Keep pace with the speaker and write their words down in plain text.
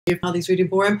Harley's Reading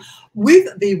Forum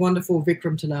with the wonderful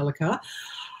Vikram Talaulikar,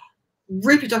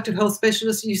 reproductive health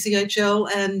specialist, UCHL,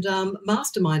 and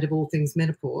mastermind of all things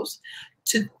menopause.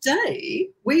 Today,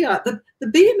 the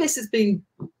BMS has been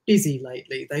busy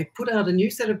lately. They put out a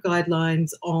new set of guidelines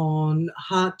on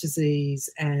heart disease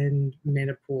and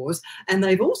menopause, and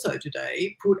they've also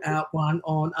today put out one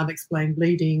on unexplained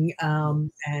bleeding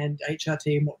and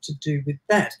HRT and what to do with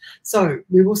that. So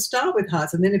we will start with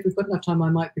hearts, and then if we've got enough time,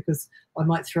 I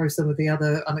might throw some of the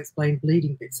other unexplained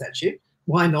bleeding bits at you.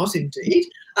 Why not, indeed?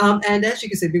 And as you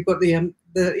can see, we've got the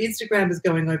Instagram is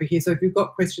going over here. So if you've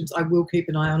got questions, I will keep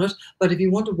an eye on it. But if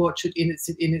you want to watch it in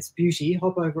its beauty,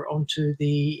 hop over onto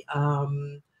the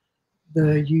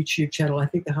YouTube channel. I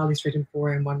think the Harley's Reading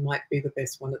Forum one might be the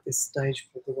best one at this stage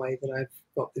for the way that I've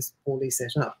got this poorly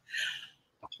set up.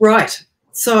 Right.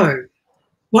 So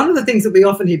one of the things that we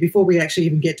often hear before we actually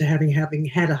even get to having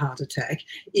had a heart attack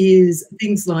is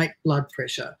things like blood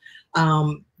pressure.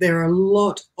 There are a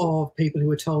lot of people who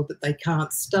are told that they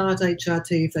can't start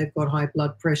HRT if they've got high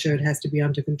blood pressure. It has to be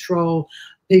under control.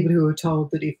 People who are told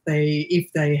that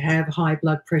if they have high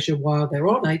blood pressure while they're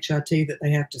on HRT, that they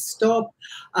have to stop,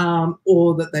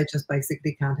 or that they just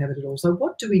basically can't have it at all. So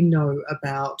what do we know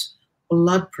about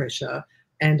blood pressure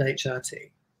and HRT?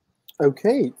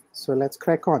 Okay, so let's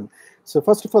crack on. So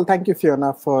first of all, thank you,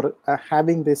 Fiona, for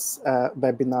having this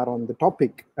webinar on the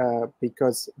topic,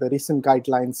 because the recent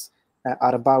guidelines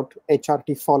are about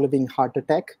HRT following heart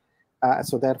attack,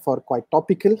 so therefore quite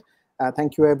topical.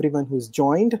 Thank you everyone who's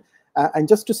joined. And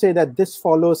just to say that this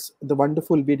follows the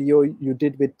wonderful video you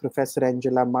did with Professor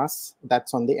Angela Mas,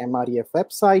 that's on the MREF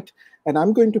website. And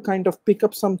I'm going to kind of pick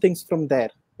up some things from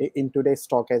there in today's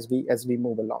talk as we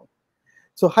move along.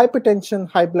 So hypertension,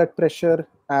 high blood pressure,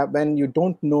 when you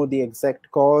don't know the exact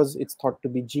cause, it's thought to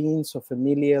be genes or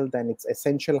familial, then it's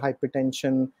essential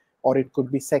hypertension, or it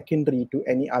could be secondary to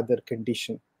any other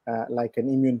condition, like an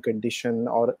immune condition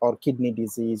or kidney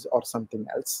disease or something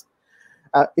else.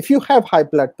 If you have high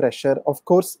blood pressure, of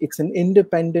course, it's an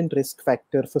independent risk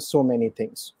factor for so many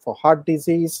things, for heart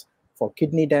disease, for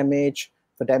kidney damage,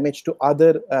 for damage to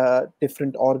other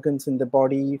different organs in the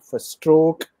body, for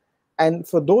stroke. And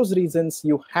for those reasons,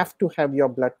 you have to have your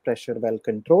blood pressure well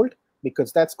controlled,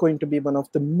 because that's going to be one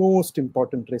of the most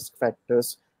important risk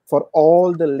factors for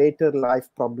all the later life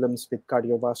problems with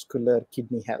cardiovascular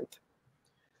kidney health.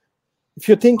 If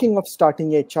you're thinking of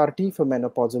starting HRT for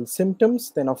menopausal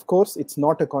symptoms, then of course, it's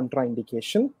not a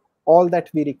contraindication. All that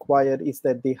we require is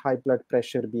that the high blood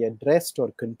pressure be addressed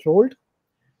or controlled.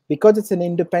 Because it's an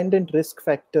independent risk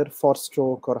factor for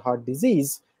stroke or heart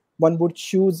disease, one would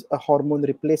choose a hormone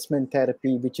replacement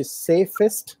therapy which is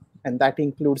safest, and that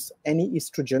includes any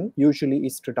estrogen, usually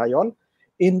estradiol,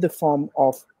 in the form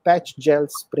of patch, gel,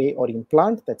 spray, or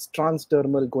implant that's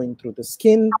transdermal going through the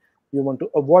skin. You want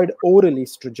to avoid oral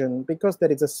estrogen because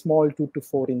there is a small 2 to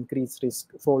 4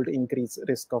 fold increase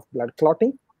risk of blood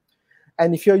clotting.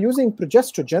 And if you're using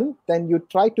progestogen, then you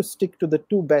try to stick to the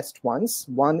two best ones.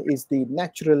 One is the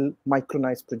natural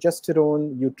micronized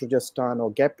progesterone, Utrogestan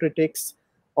or Gepretix,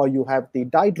 or you have the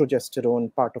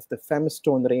dydrogesterone, part of the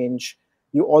Femistone range.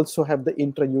 You also have the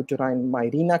intrauterine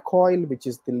Mirena coil, which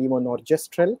is the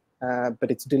levonorgestrel, but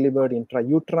it's delivered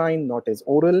intrauterine, not as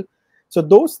oral. So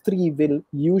those three will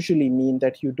usually mean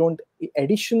that you don't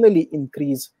additionally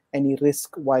increase any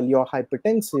risk while you're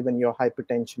hypertensive and your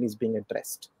hypertension is being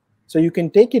addressed. So you can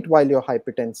take it while you're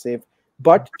hypertensive,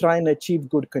 but try and achieve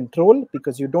good control,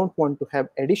 because you don't want to have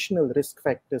additional risk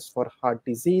factors for heart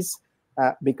disease,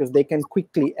 because they can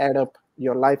quickly add up.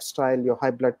 Your lifestyle, your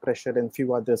high blood pressure, and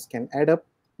few others can add up,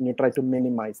 and you try to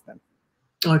minimize them.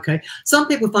 Okay. Some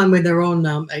people find when they're on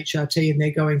HRT and they're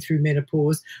going through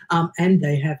menopause and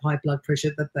they have high blood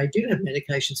pressure that they do have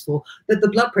medications for, that the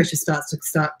blood pressure starts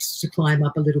to climb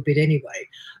up a little bit anyway.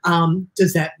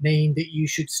 Does that mean that you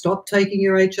should stop taking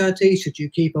your HRT? Should you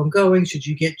keep on going? Should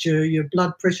you get your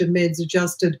blood pressure meds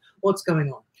adjusted? What's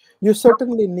going on? You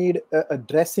certainly need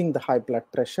addressing the high blood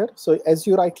pressure. So as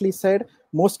you rightly said,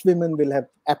 most women will have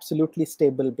absolutely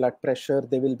stable blood pressure.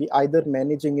 They will be either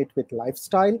managing it with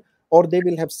lifestyle, or they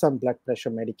will have some blood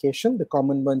pressure medication, the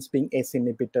common ones being ACE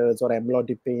inhibitors or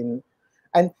amlodipine.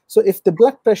 And so if the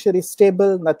blood pressure is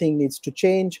stable, nothing needs to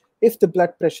change. If the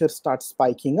blood pressure starts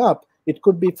spiking up, it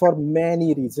could be for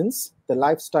many reasons, the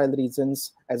lifestyle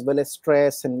reasons, as well as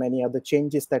stress and many other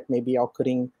changes that may be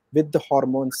occurring with the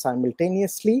hormones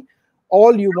simultaneously.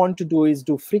 All you want to do is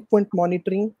do frequent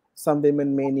monitoring. Some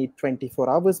women may need 24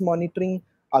 hours monitoring.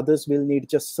 Others will need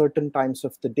just certain times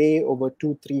of the day over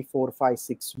 2, 3, 4, 5,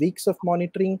 6 weeks of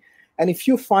monitoring. And if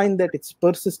you find that it's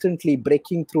persistently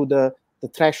breaking through the the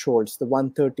thresholds, the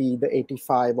 130, the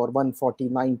 85, or 140,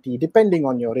 90, depending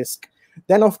on your risk,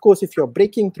 then of course, if you're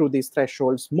breaking through these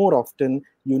thresholds more often,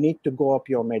 you need to go up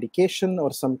your medication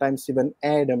or sometimes even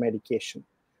add a medication.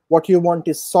 What you want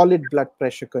is solid blood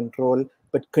pressure control,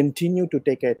 but continue to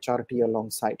take HRT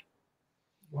alongside.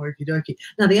 Okie dokie.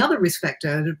 Now, the other risk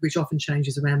factor, which often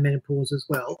changes around menopause as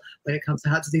well, when it comes to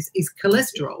heart disease, is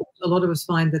cholesterol. A lot of us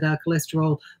find that our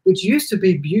cholesterol, which used to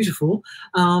be beautiful,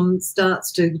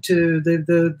 starts to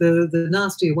the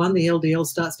nastier one, the LDL,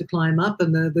 starts to climb up,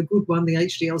 and the good one, the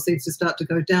HDL, seems to start to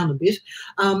go down a bit.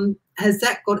 Has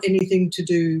that got anything to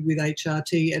do with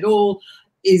HRT at all?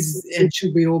 And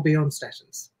should we all be on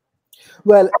statins?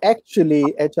 Well, actually,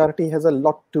 HRT has a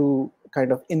lot to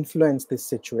kind of influence this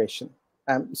situation.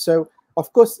 So,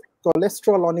 of course,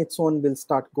 cholesterol on its own will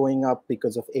start going up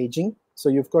because of aging. So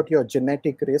you've got your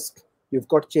genetic risk. You've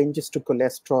got changes to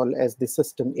cholesterol as the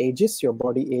system ages, your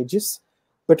body ages.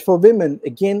 But for women,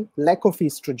 again, lack of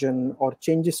estrogen or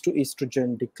changes to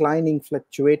estrogen, declining,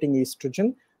 fluctuating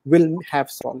estrogen will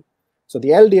have some. So the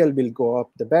LDL will go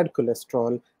up, the bad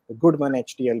cholesterol, the good one,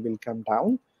 HDL, will come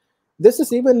down. This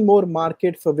is even more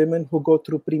marked for women who go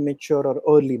through premature or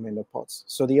early menopause.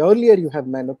 So the earlier you have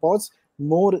menopause,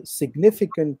 more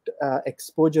significant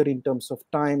exposure in terms of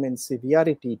time and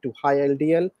severity to high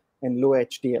LDL and low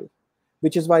HDL,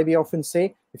 which is why we often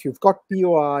say, if you've got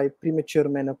POI, premature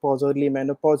menopause, early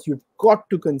menopause, you've got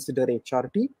to consider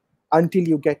HRT until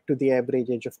you get to the average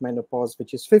age of menopause,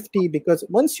 which is 50, because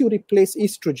once you replace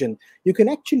estrogen, you can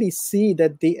actually see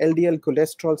that the LDL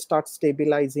cholesterol starts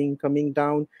stabilizing, coming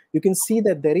down. You can see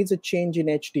that there is a change in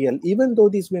HDL, even though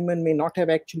these women may not have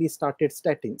actually started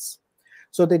statins.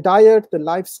 So the diet, the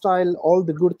lifestyle, all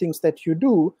the good things that you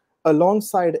do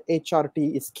alongside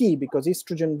HRT is key, because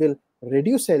estrogen will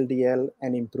reduce LDL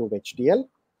and improve HDL.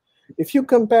 If you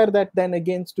compare that then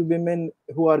against to women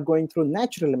who are going through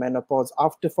natural menopause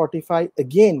after 45,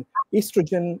 again,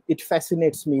 estrogen, it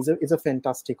fascinates me, is a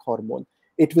fantastic hormone.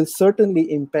 It will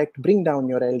certainly impact, bring down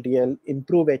your LDL,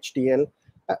 improve HDL.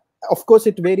 Of course,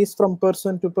 it varies from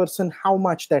person to person how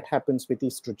much that happens with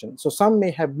estrogen. So some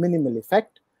may have minimal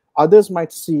effect. Others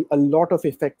might see a lot of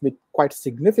effect with quite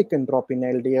significant drop in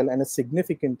LDL and a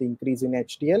significant increase in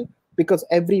HDL, because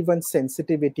everyone's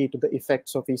sensitivity to the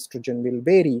effects of estrogen will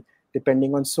vary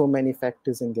depending on so many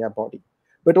factors in their body.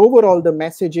 But overall, the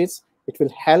message is it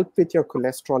will help with your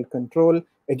cholesterol control,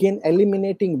 again,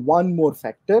 eliminating one more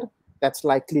factor that's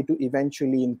likely to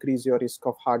eventually increase your risk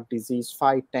of heart disease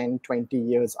 5, 10, 20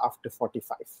 years after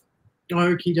 45.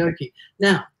 Okie dokie.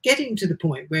 Now, getting to the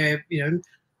point where,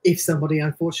 if somebody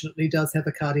unfortunately does have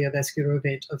a cardiovascular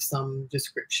event of some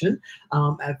description,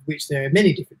 of which there are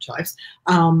many different types,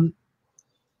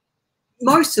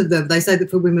 most of them, they say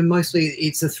that for women, mostly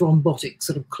it's a thrombotic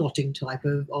sort of clotting type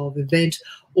of event,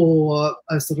 or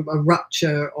a sort of a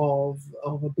rupture of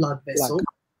a blood vessel.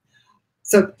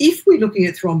 So if we're looking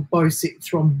at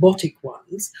thrombotic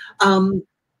ones,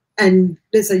 and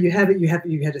let's say you had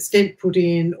a stent put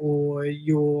in, or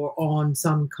you're on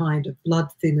some kind of blood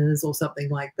thinners or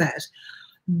something like that,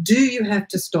 do you have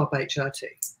to stop HRT?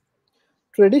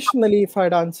 Traditionally, if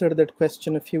I'd answered that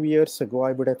question a few years ago,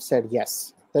 I would have said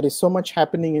yes. There is so much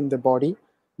happening in the body.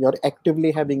 You're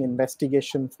actively having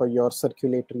investigation for your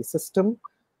circulatory system.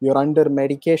 You're under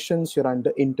medications, you're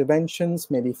under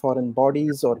interventions, maybe foreign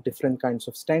bodies or different kinds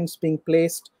of stents being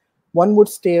placed. One would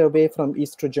stay away from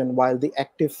estrogen while the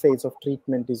active phase of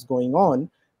treatment is going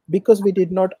on, because we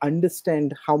did not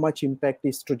understand how much impact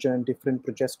estrogen and different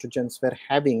progestrogens were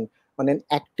having on an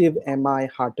active MI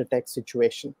heart attack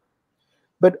situation.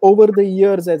 But over the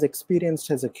years, as experience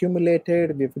has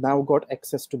accumulated, we've now got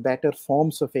access to better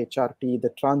forms of HRT,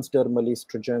 the transdermal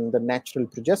estrogen, the natural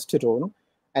progesterone.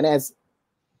 And as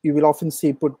you will often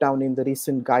see put down in the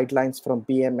recent guidelines from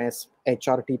BMS,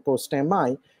 HRT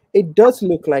post-MI, it does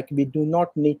look like we do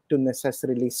not need to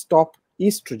necessarily stop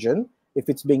estrogen if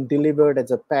it's being delivered as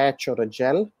a patch or a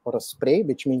gel or a spray,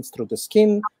 which means through the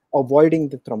skin, avoiding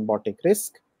the thrombotic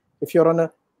risk. If you're on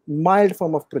a mild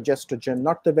form of progestogen,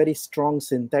 not the very strong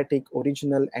synthetic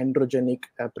original androgenic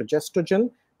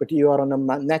progestogen, but you are on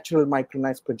a natural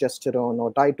micronized progesterone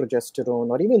or diprogesterone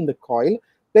or even the coil,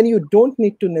 then you don't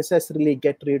need to necessarily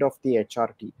get rid of the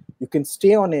HRT. You can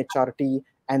stay on HRT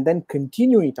and then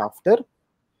continue it after.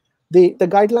 The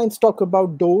guidelines talk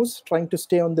about dose, trying to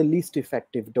stay on the least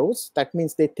effective dose. That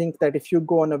means they think that if you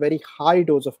go on a very high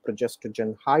dose of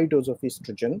progestogen, high dose of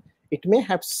estrogen, it may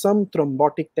have some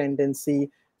thrombotic tendency,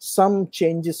 some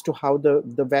changes to how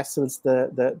the vessels,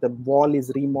 the wall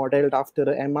is remodeled after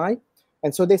a MI.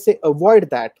 And so they say avoid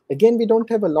that. Again, we don't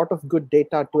have a lot of good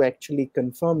data to actually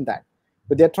confirm that.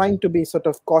 But they're trying to be sort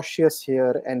of cautious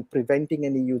here and preventing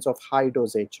any use of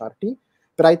high-dose HRT.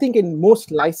 But I think in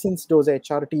most licensed dose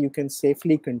HRT, you can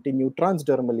safely continue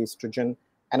transdermal estrogen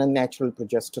and a natural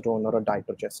progesterone or a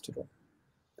diprogesterone.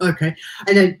 Okay,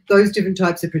 and then those different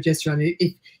types of progesterone.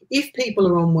 If people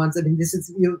are on ones, I mean, this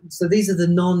is so these are the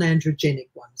non-androgenic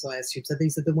ones, I assume. So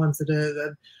these are the ones that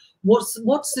are.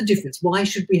 What's the difference? Why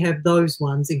should we have those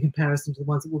ones in comparison to the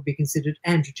ones that would be considered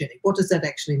androgenic? What does that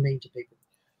actually mean to people?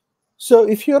 So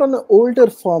if you're on an older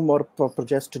form or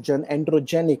progestogen,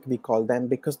 androgenic we call them,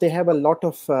 because they have a lot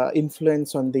of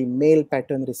influence on the male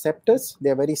pattern receptors.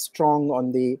 They're very strong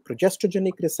on the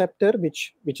progestogenic receptor,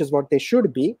 which is what they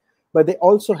should be, but they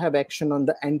also have action on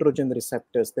the androgen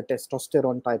receptors, the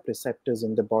testosterone type receptors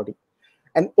in the body.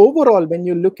 And overall, when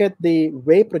you look at the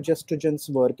way progestogens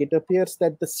work, it appears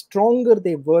that the stronger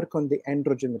they work on the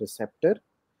androgen receptor,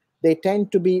 they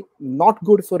tend to be not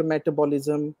good for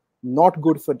metabolism, not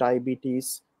good for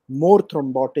diabetes, more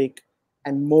thrombotic,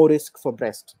 and more risk for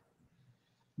breast.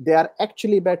 They are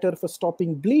actually better for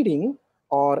stopping bleeding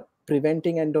or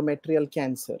preventing endometrial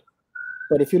cancer.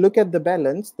 But if you look at the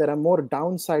balance, there are more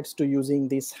downsides to using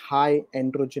this high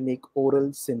androgenic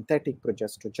oral synthetic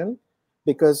progestogen,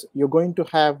 because you're going to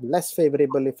have less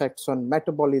favorable effects on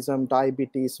metabolism,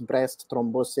 diabetes, breast,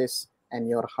 thrombosis, and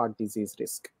your heart disease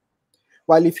risk.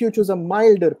 While if you choose a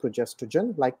milder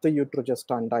progestogen, like the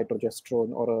utrogestan, ditrogestrone,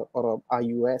 or a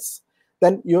IUS,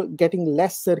 then you're getting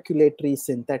less circulatory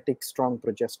synthetic strong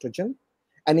progestogen.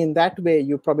 And in that way,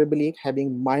 you're probably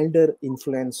having milder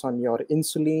influence on your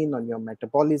insulin, on your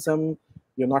metabolism.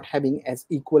 You're not having as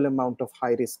equal amount of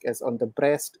high risk as on the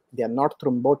breast. They are not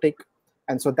thrombotic.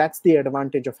 And so that's the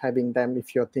advantage of having them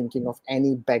if you're thinking of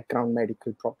any background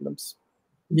medical problems.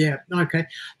 Yeah. Okay.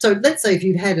 So let's say if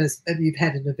you've had an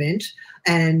event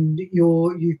and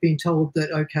you've been told that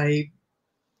okay,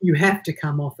 you have to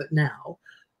come off it now.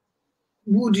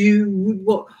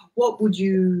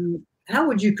 How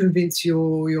would you convince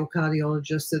your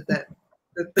cardiologist that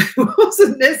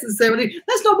wasn't necessarily,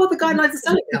 that's not what the guidelines are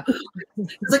saying now?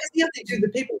 Because I guess the other thing too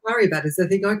that people worry about is they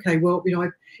think, okay, well,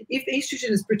 if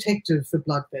estrogen is protective for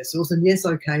blood vessels, and yes,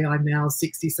 okay, I'm now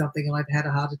 60 something and I've had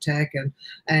a heart attack,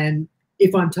 and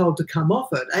if I'm told to come off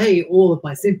it, all of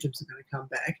my symptoms are going to come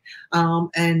back,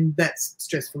 and that's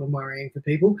stressful and worrying for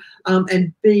people,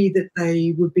 and B, that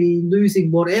they would be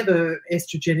losing whatever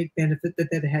estrogenic benefit that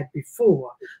they'd had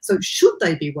before. So should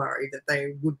they be worried that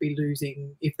they would be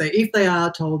losing if they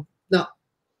are told, no,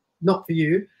 not for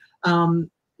you,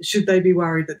 should they be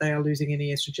worried that they are losing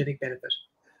any estrogenic benefit?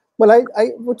 Well, I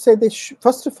would say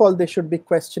first of all, they should be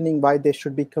questioning why they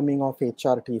should be coming off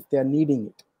HRT if they are needing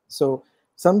it. So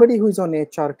somebody who is on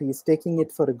HRT is taking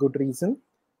it for a good reason.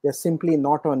 They're simply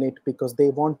not on it because they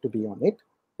want to be on it.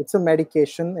 It's a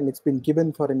medication and it's been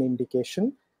given for an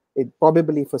indication. It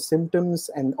probably for symptoms,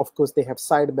 and of course they have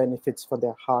side benefits for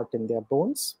their heart and their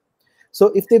bones. So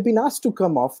if they've been asked to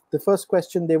come off, the first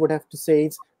question they would have to say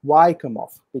is, why come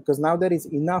off? Because now there is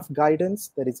enough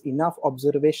guidance, there is enough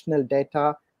observational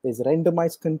data, there's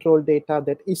randomized control data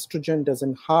that estrogen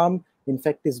doesn't harm, in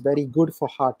fact is very good for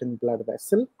heart and blood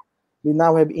vessel. We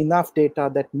now have enough data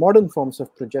that modern forms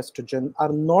of progestogen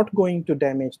are not going to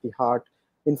damage the heart.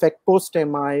 In fact,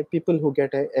 post-MI, people who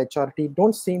get a HRT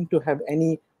don't seem to have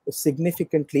any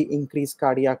significantly increased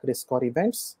cardiac risk or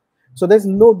events. So there's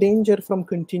no danger from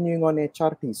continuing on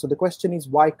HRT. So the question is,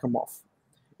 why come off?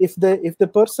 If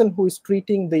the person who is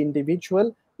treating the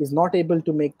individual is not able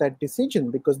to make that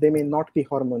decision because they may not be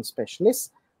hormone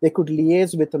specialists, they could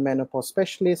liaise with a menopause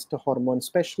specialist, a hormone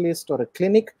specialist, or a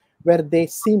clinic where they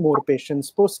see more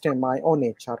patients post-MI on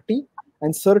HRT.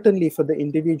 And certainly for the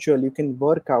individual, you can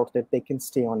work out that they can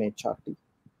stay on HRT.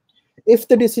 If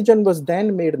the decision was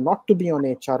then made not to be on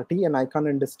HRT, and I can't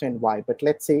understand why, but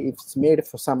let's say if it's made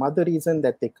for some other reason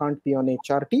that they can't be on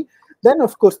HRT, then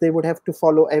of course they would have to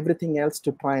follow everything else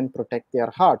to try and protect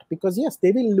their heart. Because yes,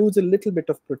 they will lose a little bit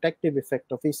of protective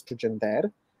effect of estrogen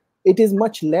there. It is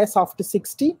much less after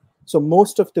 60. So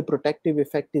most of the protective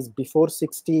effect is before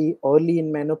 60, early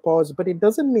in menopause, but it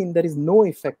doesn't mean there is no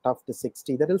effect after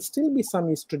 60. There will still be some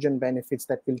estrogen benefits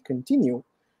that will continue.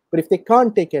 But if they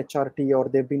can't take HRT or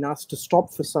they've been asked to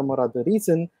stop for some or other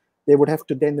reason, they would have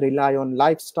to then rely on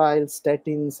lifestyle,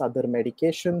 statins, other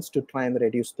medications to try and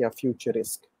reduce their future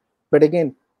risk. But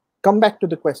again, come back to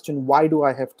the question, why do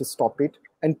I have to stop it?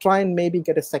 And try and maybe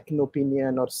get a second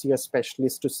opinion or see a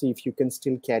specialist to see if you can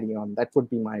still carry on. That would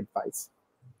be my advice.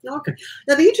 Okay.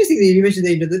 Now, the interesting thing you mentioned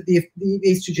there, that the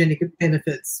estrogenic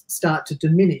benefits start to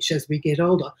diminish as we get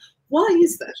older. Why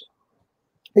is that?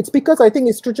 It's because I think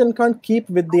estrogen can't keep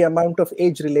with the amount of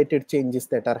age-related changes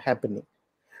that are happening.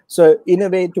 So in a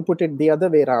way, to put it the other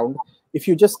way around, If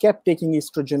you just kept taking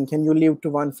estrogen, can you live to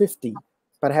 150?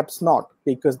 Perhaps not,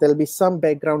 because there'll be some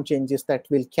background changes that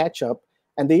will catch up.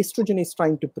 And the estrogen is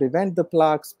trying to prevent the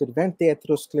plaques, prevent the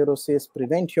atherosclerosis,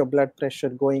 prevent your blood pressure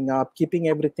going up, keeping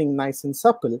everything nice and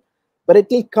supple. But it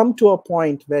will come to a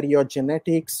point where your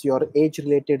genetics, your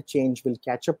age-related change will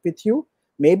catch up with you,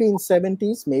 maybe in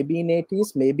 70s, maybe in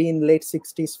 80s, maybe in late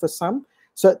 60s for some.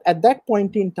 So at that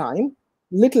point in time,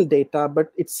 little data,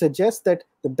 but it suggests that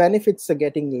the benefits are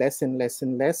getting less and less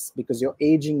and less because your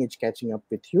aging is catching up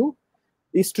with you.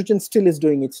 Estrogen still is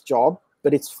doing its job,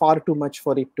 but it's far too much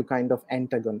for it to kind of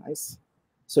antagonize.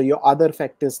 So your other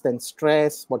factors then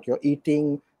stress, what you're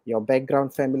eating, your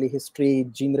background family history,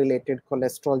 gene-related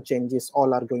cholesterol changes,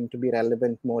 all are going to be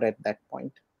relevant more at that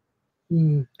point.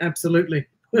 Absolutely,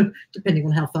 depending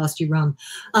on how fast you run.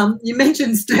 You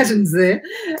mentioned statins there.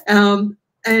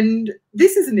 And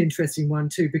this is an interesting one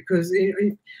too, because,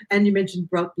 and you mentioned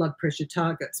blood pressure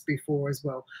targets before as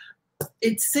well.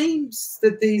 It seems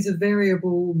that these are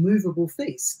variable, movable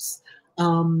feasts,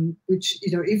 which,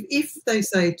 if they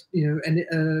say,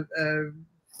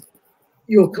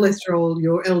 your cholesterol,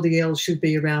 your LDL should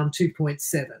be around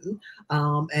 2.7,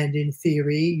 and in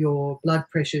theory, your blood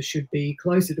pressure should be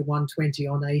closer to 120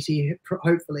 on 80,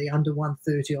 hopefully under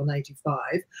 130 on 85.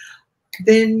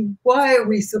 Then why are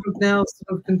we sort of now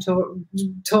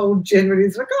told generally,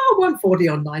 it's like, 140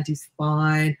 on 90 is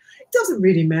fine. It doesn't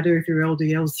really matter if your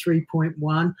LDL is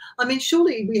 3.1. I mean,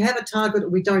 surely we have a target or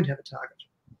we don't have a target.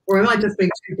 Or am I just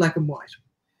being too black and white?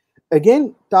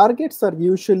 Again, targets are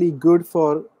usually good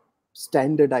for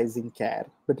standardizing care.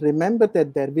 But remember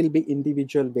that there will be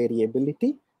individual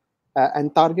variability.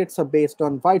 And targets are based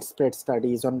on widespread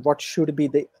studies on what should be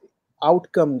the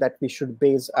outcome that we should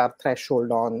base our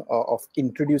threshold on of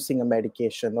introducing a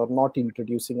medication or not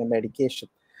introducing a medication.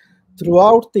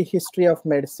 Throughout the history of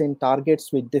medicine,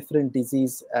 targets with different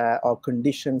disease or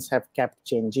conditions have kept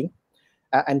changing.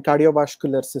 And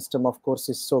cardiovascular system, of course,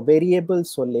 is so variable,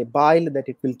 so labile that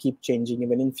it will keep changing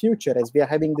even in future. As we are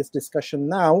having this discussion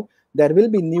now, there will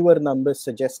be newer numbers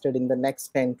suggested in the next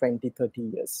 10, 20, 30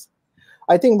 years.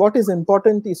 I think what is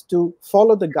important is to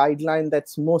follow the guideline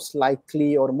that's most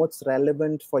likely or most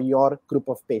relevant for your group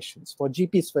of patients. For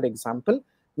GPs, for example,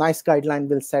 NICE guideline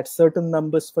will set certain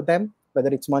numbers for them, whether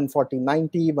it's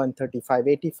 140/90,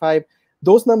 135/85.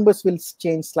 Those numbers will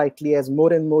change slightly as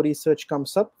more and more research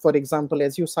comes up. For example,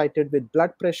 as you cited with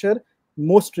blood pressure,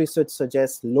 most research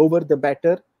suggests lower the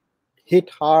better,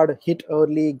 hit hard, hit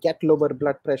early, get lower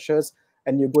blood pressures,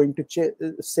 and you're going to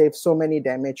save so many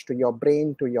damage to your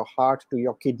brain, to your heart, to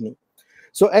your kidney.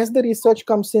 So as the research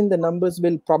comes in, the numbers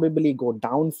will probably go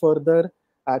down further.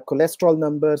 Cholesterol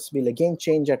numbers will again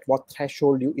change at what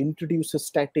threshold you introduce a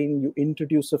statin, you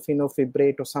introduce a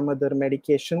phenofibrate or some other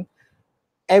medication.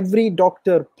 Every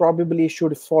doctor probably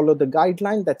should follow the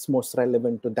guideline that's most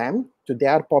relevant to them, to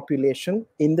their population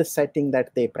in the setting that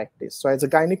they practice. So as a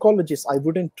gynecologist, I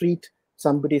wouldn't treat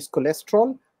somebody's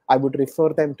cholesterol. I would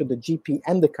refer them to the GP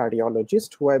and the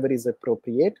cardiologist, whoever is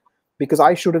appropriate, because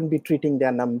I shouldn't be treating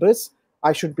their numbers.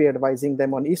 I should be advising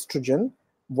them on estrogen,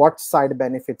 what side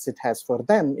benefits it has for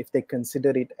them if they consider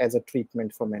it as a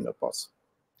treatment for menopause.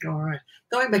 All right.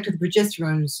 Going back to the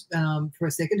progesterones for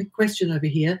a second, a question over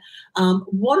here.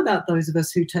 What about those of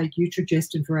us who take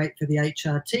Utrogestan for the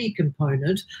HRT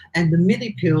component and the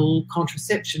mini-pill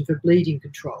contraception for bleeding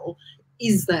control?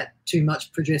 Is that too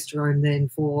much progesterone then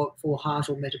for heart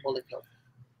or metabolic health?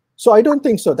 So I don't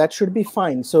think so. That should be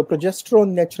fine. So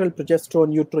progesterone, natural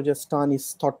progesterone, Utrogestan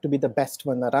is thought to be the best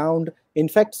one around. In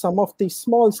fact, some of the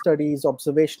small studies,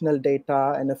 observational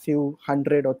data, and a few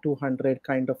 100 or 200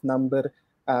 kind of number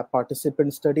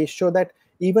participant studies show that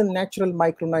even natural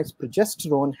micronized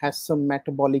progesterone has some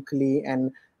metabolically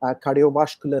and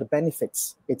cardiovascular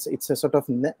benefits. It's a sort of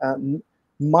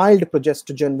mild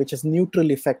progestogen which has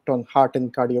neutral effect on heart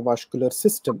and cardiovascular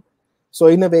system. So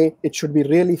in a way, it should be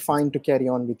really fine to carry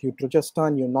on with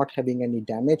Utrogestan. You're not having any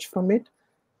damage from it.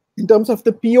 In terms of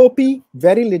the POP,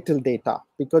 very little data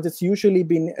because it's usually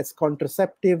been as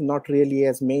contraceptive, not really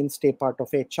as mainstay part of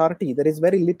HRT. There is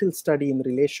very little study in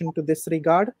relation to this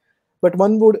regard, but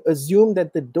one would assume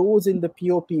that the dose in the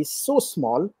POP is so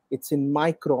small, it's in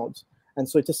microns. And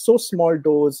so it's a so small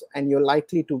dose and you're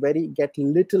likely to get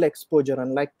little exposure,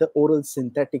 unlike the oral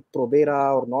synthetic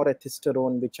Provera or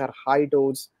norethisterone, which are high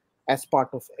dose as part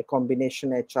of a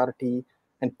combination HRT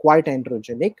and quite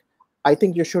androgenic. I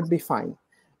think you should be fine.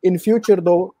 In future,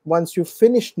 though, once you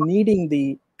finished needing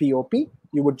the POP,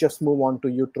 you would just move on to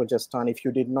Utrogestan. If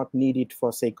you did not need it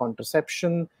for, say,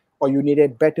 contraception, or you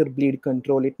needed better bleed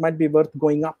control, it might be worth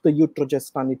going up the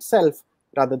Utrogestan itself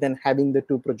rather than having the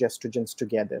two progestogens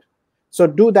together. So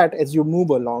do that as you move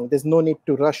along. There's no need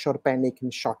to rush or panic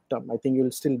in short term. I think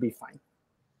you'll still be fine.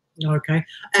 Okay.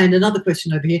 And another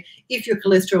question over here. If your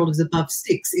cholesterol is above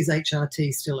 6, is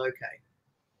HRT still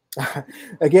okay?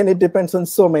 Again, it depends on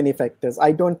so many factors.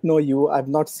 I don't know you. I've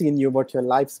not seen you, what your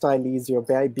lifestyle is, your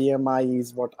BMI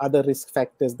is, what other risk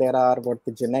factors there are, what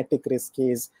the genetic risk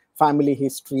is, family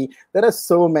history. There are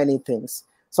so many things.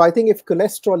 So I think if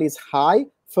cholesterol is high,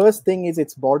 first thing is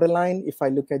it's borderline. If I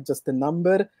look at just the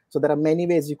number, so there are many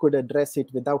ways you could address it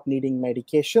without needing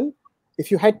medication. If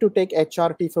you had to take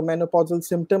HRT for menopausal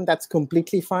symptom, that's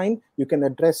completely fine. You can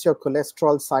address your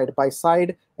cholesterol side by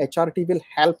side. HRT will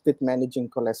help with managing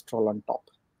cholesterol on top.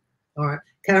 All right.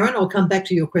 Karen, I'll come back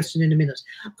to your question in a minute.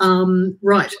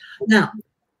 Right. Now,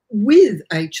 with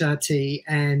HRT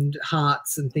and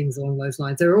hearts and things along those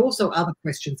lines, there are also other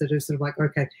questions that are sort of like,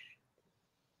 okay,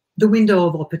 the window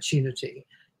of opportunity.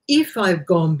 If I've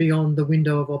gone beyond the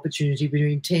window of opportunity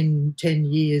between 10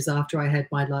 years after I had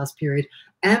my last period,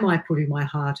 am I putting my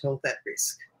heart health at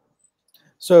risk?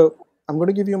 So I'm going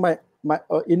to give you my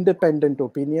independent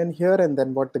opinion here and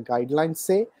then what the guidelines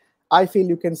say. I feel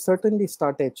you can certainly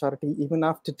start HRT even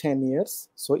after 10 years.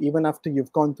 So even after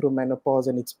you've gone through menopause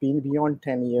and it's been beyond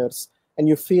 10 years and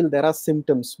you feel there are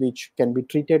symptoms which can be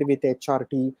treated with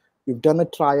HRT, you've done a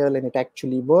trial and it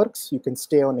actually works, you can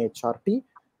stay on HRT.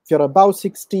 If you're above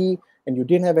 60 and you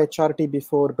didn't have HRT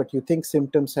before, but you think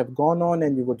symptoms have gone on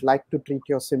and you would like to treat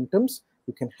your symptoms,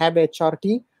 you can have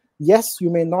HRT. Yes,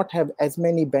 you may not have as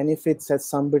many benefits as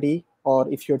somebody,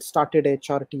 or if you had started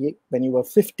HRT when you were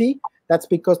 50, that's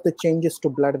because the changes to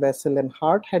blood vessel and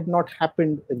heart had not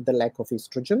happened with the lack of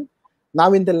estrogen.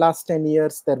 Now in the last 10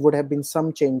 years, there would have been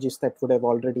some changes that would have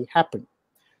already happened.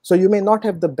 So you may not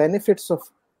have the benefits of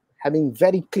having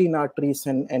very clean arteries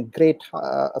and great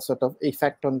sort of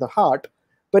effect on the heart,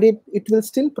 but it will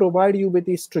still provide you with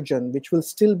estrogen, which will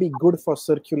still be good for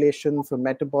circulation, for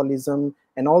metabolism,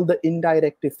 and all the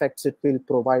indirect effects it will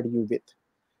provide you with.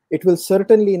 It will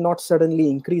certainly not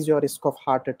suddenly increase your risk of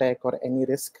heart attack or any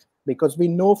risk, because we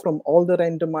know from all the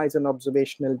randomized and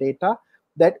observational data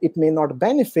that it may not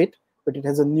benefit, but it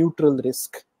has a neutral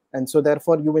risk. And so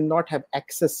therefore, you will not have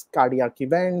excess cardiac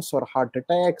events or heart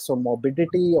attacks or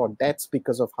morbidity or deaths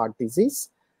because of heart disease.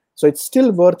 So it's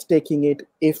still worth taking it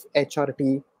if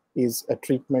HRT is a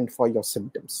treatment for your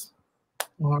symptoms.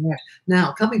 All right.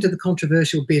 Now, coming to the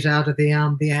controversial bit out of the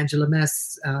Angela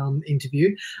Mass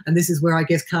interview, and this is where I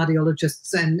guess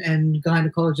cardiologists and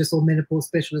gynecologists or menopause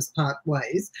specialists part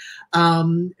ways.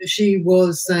 She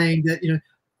was saying that, you know,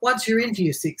 once you're into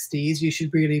your 60s, you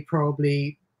should really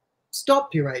probably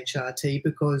stop your HRT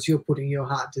because you're putting your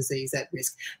heart disease at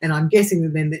risk. And I'm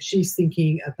guessing then that she's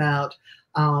thinking about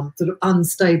sort of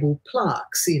unstable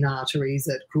plaques in arteries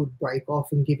that could break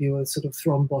off and give you a sort of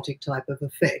thrombotic type of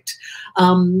effect.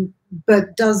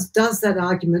 But does that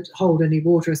argument hold any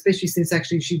water, especially since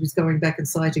actually she was going back and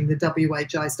citing the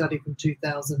WHI study from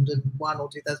 2001 or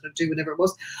 2002, whenever it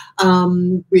was,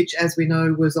 which, as we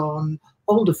know, was on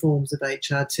older forms of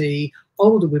HRT,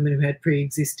 older women who had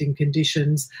pre-existing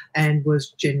conditions, and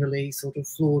was generally sort of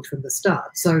flawed from the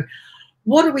start. So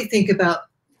what do we think about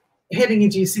heading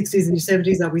into your 60s and your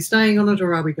 70s? Are we staying on it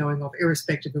or are we going off,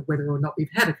 irrespective of whether or not we've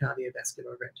had a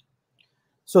cardiovascular event?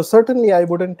 So certainly I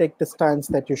wouldn't take the stance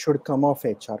that you should come off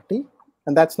HRT.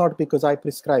 And that's not because I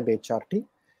prescribe HRT.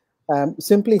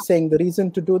 Simply saying the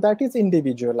reason to do that is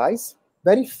individualize.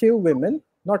 Very few women,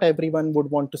 not everyone would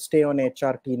want to stay on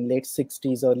HRT in late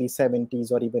 60s, early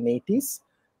 70s, or even 80s.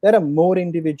 There are more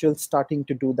individuals starting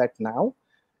to do that now.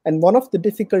 And one of the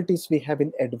difficulties we have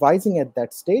in advising at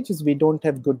that stage is we don't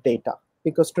have good data,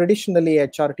 because traditionally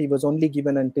HRT was only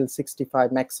given until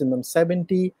 65, maximum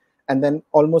 70, and then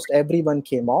almost everyone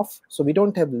came off. So we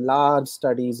don't have large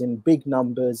studies in big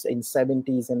numbers in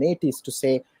 70s and 80s to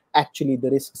say actually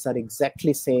the risks are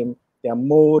exactly same, they are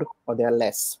more or they are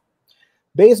less.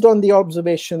 Based on the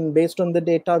observation, based on the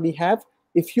data we have,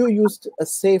 if you used a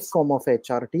safe form of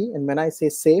HRT, and when I say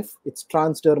safe, it's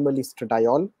transdermal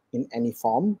estradiol in any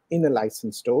form in a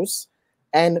licensed dose,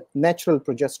 and natural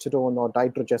progesterone or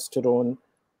dydrogesterone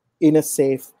in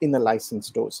a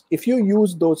licensed dose. If you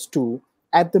use those two,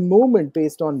 at the moment,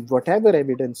 based on whatever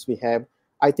evidence we have,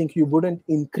 I think you wouldn't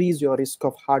increase your risk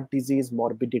of heart disease,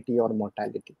 morbidity, or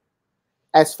mortality,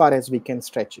 as far as we can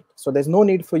stretch it. So there's no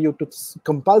need for you to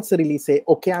compulsorily say,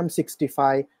 okay, I'm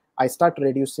 65, I start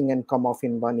reducing and come off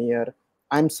in 1 year.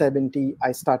 I'm 70,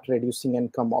 I start reducing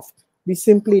and come off. We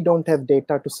simply don't have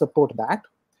data to support that.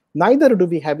 Neither do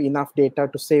we have enough data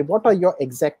to say what are your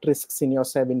exact risks in your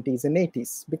 70s and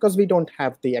 80s, because we don't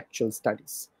have the actual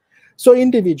studies. So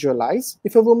individualize.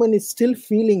 If a woman is still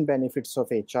feeling benefits of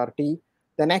HRT,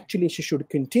 then actually she should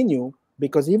continue.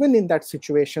 because even in that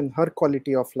situation, her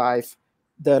quality of life,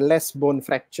 the less bone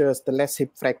fractures, the less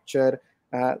hip fracture,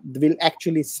 will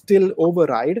actually still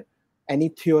override any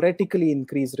theoretically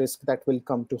increased risk that will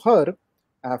come to her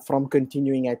from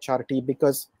continuing HRT.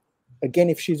 Because again,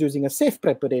 if she's using a safe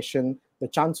preparation, the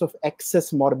chance of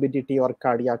excess morbidity or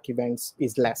cardiac events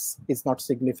is less, it's not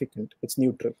significant, it's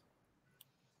neutral.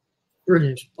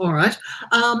 Brilliant. All right.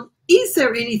 Is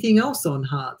there anything else on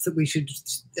hearts that we should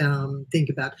think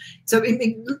about? So,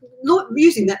 not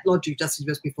using that logic just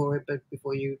before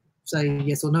you say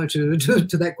yes or no to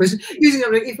that question, using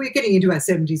it, if we're getting into our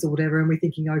 70s or whatever, and we're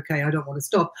thinking, okay, I don't want to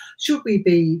stop, should we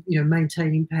be,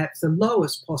 maintaining perhaps the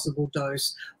lowest possible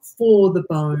dose for the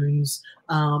bones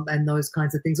and those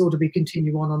kinds of things, or do we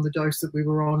continue on the dose that we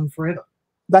were on forever?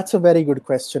 That's a very good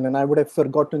question, and I would have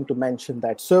forgotten to mention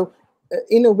that. So,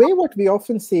 in a way, what we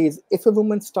often say is if a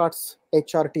woman starts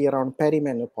HRT around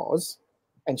perimenopause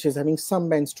and she's having some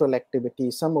menstrual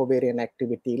activity, some ovarian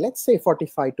activity, let's say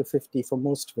 45 to 50 for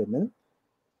most women,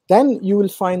 then you will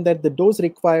find that the dose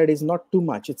required is not too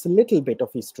much. It's a little bit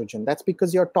of estrogen. That's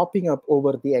because you're topping up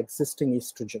over the existing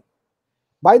estrogen.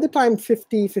 By the time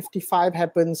 50, 55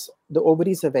 happens, the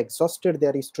ovaries have exhausted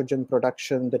their estrogen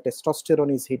production. The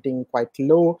testosterone is hitting quite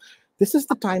low. This is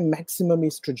the time maximum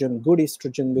estrogen, good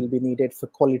estrogen, will be needed for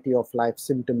quality of life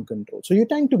symptom control. So you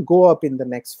tend to go up in the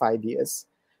next 5 years.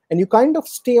 And you kind of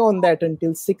stay on that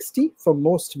until 60 for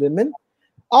most women.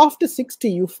 After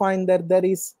 60, you find that there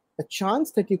is a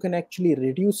chance that you can actually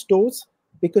reduce dose,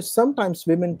 because sometimes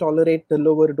women tolerate the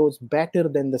lower dose better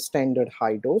than the standard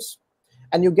high dose.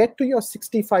 And you get to your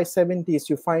 65, 70s,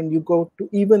 you find you go to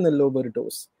even a lower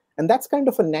dose. And that's kind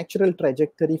of a natural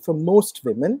trajectory for most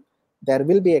women. There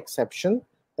will be exception.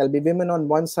 There'll be women on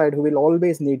one side who will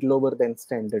always need lower than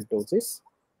standard doses.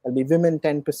 There'll be women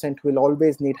 10% who will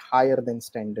always need higher than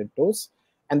standard dose.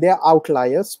 And they are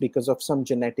outliers because of some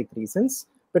genetic reasons.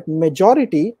 But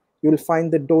majority, you'll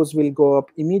find the dose will go up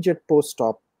immediate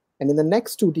post-op. And in the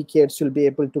next 2 decades, you'll be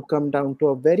able to come down to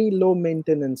a very low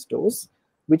maintenance dose,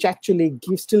 which actually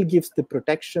still gives the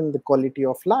protection, the quality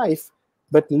of life,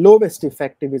 but lowest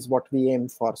effective is what we aim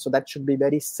for. So that should be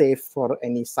very safe for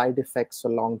any side effects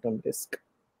or long-term risk.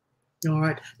 All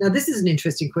right. Now, this is an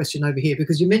interesting question over here,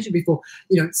 because you mentioned before,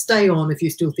 stay on if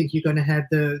you still think you're going to have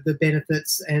the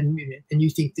benefits and you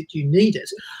think that you need it.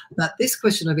 But this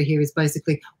question over here is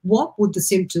basically, what would the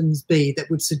symptoms be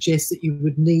that would suggest that you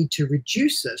would need to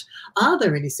reduce it? Are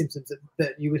there any symptoms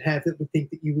that you would have that would think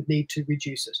that you would need to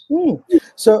reduce it?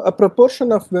 So a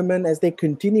proportion of women, as they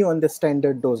continue on the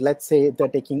standard dose, let's say they're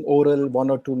taking oral 1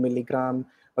 or 2 milligram,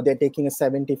 or they're taking a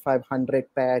 7500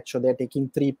 patch, or they're taking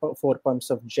 3-4 pumps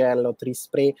of gel or 3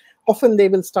 spray, often they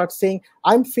will start saying,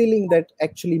 I'm feeling that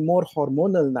actually more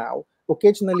hormonal now.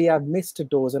 Occasionally I've missed a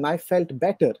dose and I felt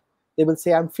better. They will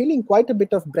say, I'm feeling quite a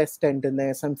bit of breast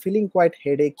tenderness. I'm feeling quite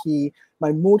headachy.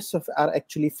 My moods are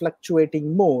actually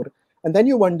fluctuating more. And then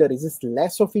you wonder, is this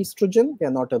less of estrogen? They're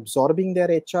not absorbing their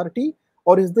HRT.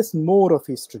 Or is this more of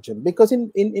estrogen? Because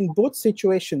in both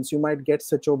situations, you might get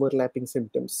such overlapping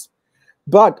symptoms.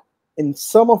 But in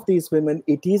some of these women,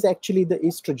 it is actually the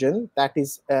estrogen that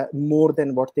is more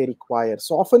than what they require.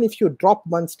 So often if you drop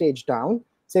one stage down,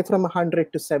 say from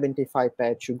 100 to 75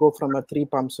 patch, you go from 3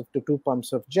 pumps to 2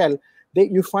 pumps of gel,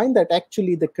 you find that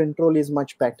actually the control is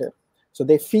much better. So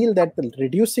they feel that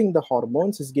reducing the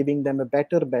hormones is giving them a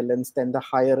better balance than the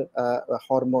higher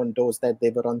hormone dose that they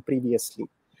were on previously.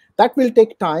 That will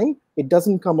take time. It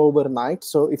doesn't come overnight.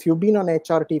 So if you've been on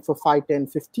HRT for 5, 10,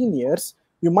 15 years,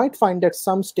 you might find at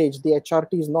some stage the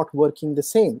HRT is not working the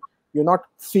same. You're not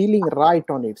feeling right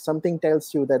on it. Something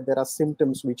tells you that there are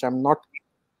symptoms which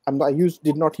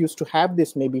did not used to have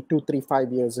this maybe 2, 3,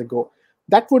 5 years ago.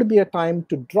 That would be a time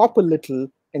to drop a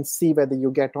little and see whether you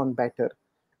get on better.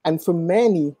 And for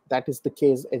many, that is the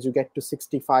case as you get to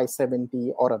 65,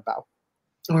 70 or above.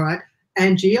 All right.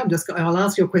 Angie, I'll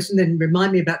ask you a question, then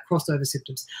remind me about crossover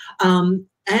symptoms.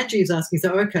 Angie is asking,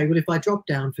 so, okay, well, if I drop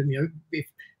down from,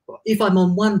 if I'm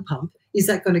on 1 pump, is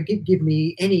that going to give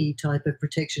me any type of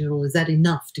protection at all? Is that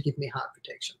enough to give me heart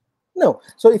protection? No.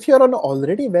 So if you're on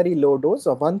already very low dose,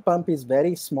 or 1 pump is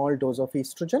very small dose of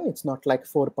estrogen, it's not like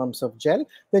 4 pumps of gel,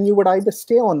 then you would either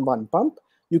stay on 1 pump.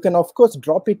 You can, of course,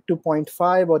 drop it to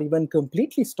 0.5 or even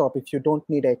completely stop if you don't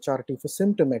need HRT for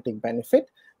symptomatic benefit.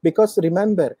 Because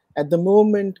remember, at the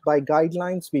moment, by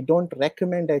guidelines, we don't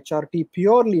recommend HRT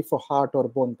purely for heart or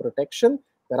bone protection.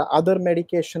 There are other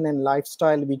medication and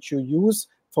lifestyle which you use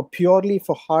for purely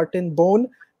for heart and bone,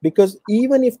 because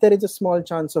even if there is a small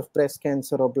chance of breast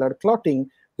cancer or blood clotting,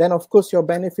 then of course your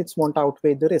benefits won't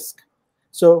outweigh the risk.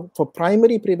 So for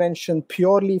primary prevention,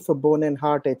 purely for bone and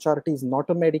heart, HRT is not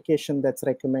a medication that's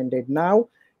recommended now.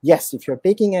 Yes, if you're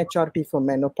taking HRT for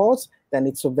menopause, then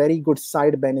it's a very good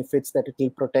side benefits that it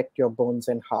will protect your bones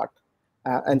and heart.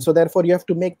 And so therefore you have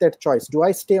to make that choice. Do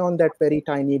I stay on that very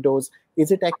tiny dose?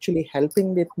 Is it actually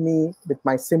helping with me, with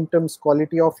my symptoms,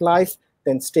 quality of life?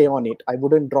 Then stay on it. I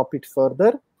wouldn't drop it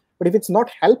further. But if it's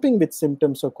not helping with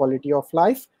symptoms or quality of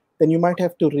life, then you might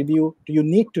have to review, do you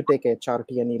need to take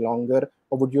HRT any longer,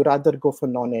 or would you rather go for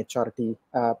non-HRT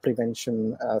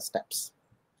prevention steps?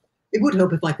 It would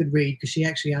help if I could read, because she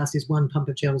actually asked, is one pump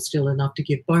of gel still enough to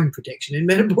give bone protection in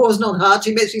menopause, not heart?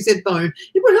 She said bone.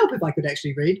 It would help if I could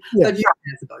actually read, but you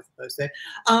can answer both of those there.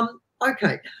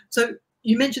 Okay, so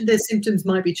you mentioned their symptoms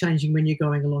might be changing when you're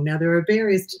going along. Now, there are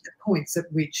various points at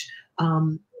which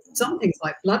some things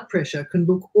like blood pressure can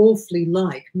look awfully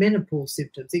like menopause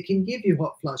symptoms. It can give you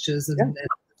hot flushes and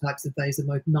types of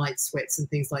vasomotor, night sweats and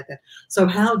things like that. So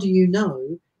how do you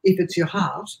know if it's your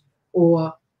heart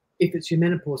or if it's your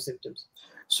menopause symptoms?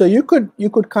 So you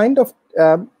could kind of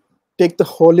take the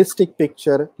holistic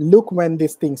picture, look when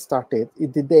this thing started.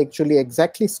 Did they actually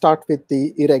exactly start with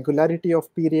the irregularity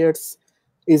of periods?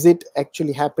 Is it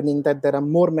actually happening that there are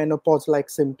more menopause-like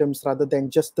symptoms rather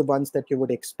than just the ones that you would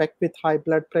expect with high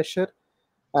blood pressure?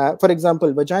 For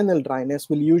example, vaginal dryness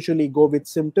will usually go with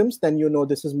symptoms, then you know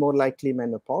this is more likely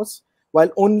menopause. While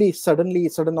only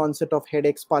sudden onset of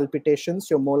headaches, palpitations,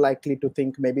 you're more likely to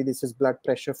think maybe this is blood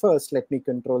pressure first. Let me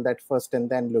control that first and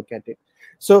then look at it.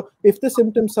 So if the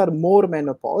symptoms are more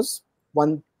menopause,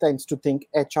 one tends to think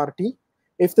HRT.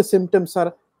 If the symptoms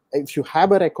are, if you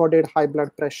have a recorded high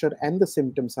blood pressure and the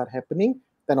symptoms are happening,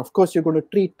 then of course you're going to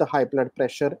treat the high blood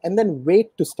pressure and then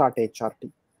wait to start HRT.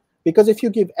 Because if you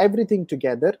give everything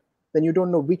together, then you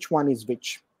don't know which one is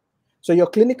which. So your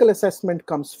clinical assessment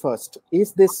comes first.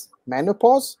 Is this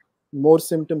menopause, more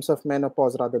symptoms of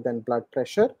menopause rather than blood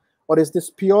pressure? Or is this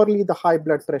purely the high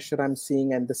blood pressure I'm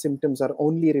seeing and the symptoms are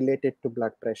only related to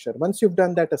blood pressure? Once you've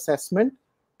done that assessment,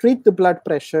 treat the blood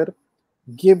pressure,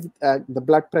 give the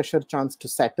blood pressure chance to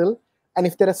settle. And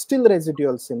if there are still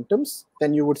residual symptoms,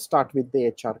 then you would start with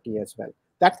the HRT as well.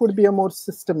 That would be a more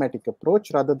systematic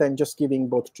approach rather than just giving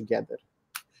both together.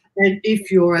 And if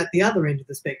you're at the other end of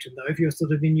the spectrum, though, if you're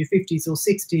sort of in your 50s or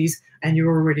 60s and you're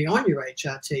already on your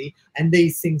HRT and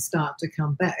these things start to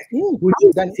come back, would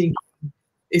you think,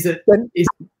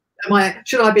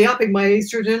 should I be upping my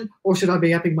estrogen or should I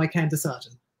be upping my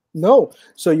candesartan? No.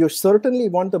 So you certainly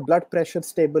want the blood pressure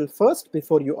stable first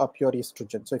before you up your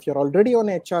estrogen. So if you're already on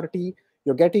HRT,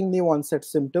 you're getting new onset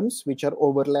symptoms which are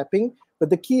overlapping. But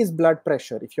the key is blood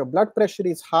pressure. If your blood pressure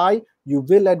is high, you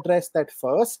will address that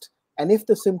first. And if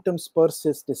the symptoms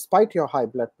persist despite your high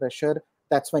blood pressure,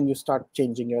 that's when you start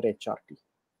changing your HRT.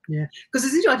 Yeah, because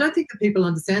I don't think that people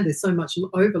understand there's so much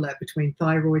overlap between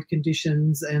thyroid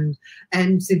conditions and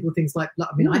simple things like,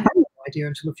 I mean, I had no idea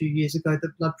until a few years ago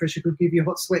that blood pressure could give you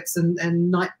hot sweats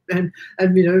and night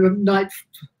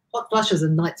hot flushes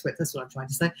and night sweats. That's what I'm trying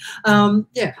to say.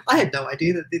 Yeah, I had no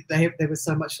idea that there was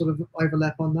so much sort of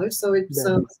overlap on those. So it's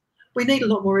we need a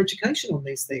lot more education on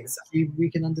these things so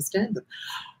we can understand them.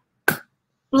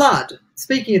 Blood.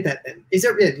 Speaking of that, then, is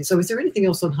there anything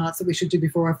else on hearts that we should do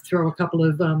before I throw a couple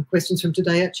of questions from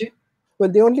today at you?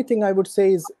 Well, the only thing I would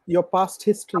say is your past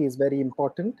history is very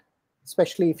important,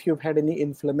 especially if you've had any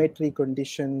inflammatory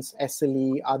conditions,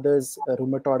 SLE, others,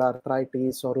 rheumatoid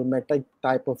arthritis or rheumatic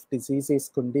type of diseases,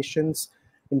 conditions.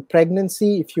 In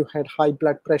pregnancy, if you had high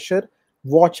blood pressure,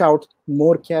 watch out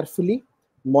more carefully,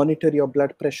 monitor your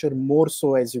blood pressure more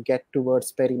so as you get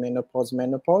towards perimenopause,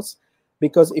 menopause.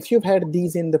 Because if you've had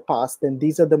these in the past, then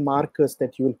these are the markers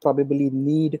that you will probably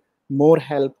need more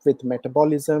help with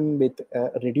metabolism, with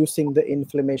reducing the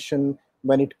inflammation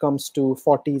when it comes to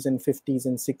 40s and 50s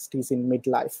and 60s in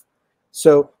midlife.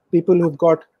 So people who've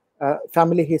got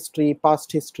family history,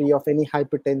 past history of any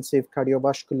hypertensive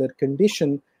cardiovascular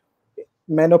condition,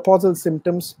 menopausal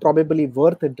symptoms probably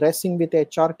worth addressing with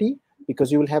HRT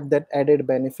because you will have that added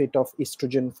benefit of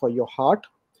estrogen for your heart.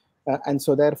 And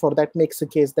so therefore that makes a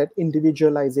case that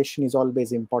individualization is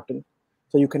always important.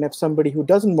 So you can have somebody who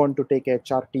doesn't want to take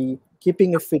HRT,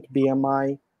 keeping a fit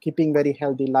BMI, keeping very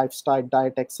healthy lifestyle,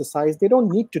 diet, exercise. They don't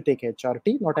need to take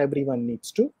HRT. Not everyone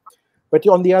needs to. But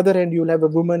on the other end, you'll have a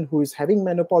woman who is having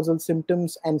menopausal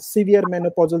symptoms, and severe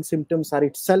menopausal symptoms are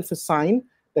itself a sign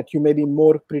that you may be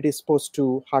more predisposed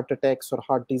to heart attacks or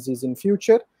heart disease in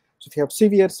future. So if you have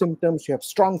severe symptoms, you have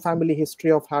strong family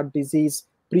history of heart disease,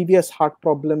 previous heart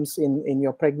problems in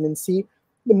your pregnancy,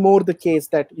 the more the case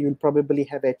that you'll probably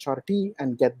have HRT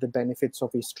and get the benefits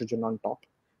of estrogen on top.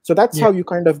 So that's how you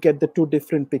kind of get the two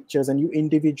different pictures, and you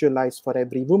individualize for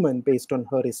every woman based on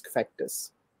her risk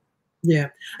factors. Yeah,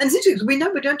 and it's interesting, we know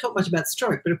we don't talk much about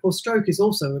stroke, but of course stroke is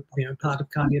also, you know, part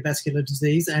of cardiovascular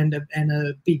disease and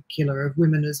a big killer of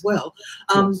women as well.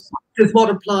 Does what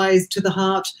applies to the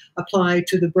heart apply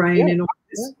to the brain in all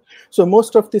this? So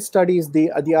most of the studies,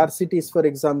 the RCTs, for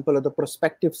example, or the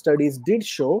prospective studies did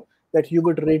show that you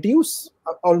would reduce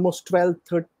almost 12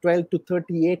 to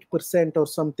 38% or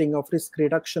something of risk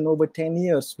reduction over 10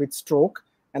 years with stroke,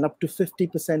 and up to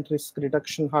 50% risk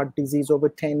reduction heart disease over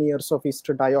 10 years of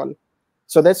estradiol.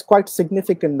 So there's quite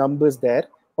significant numbers there.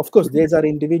 Of course, these are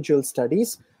individual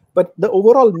studies, but the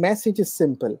overall message is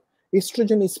simple.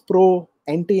 Estrogen is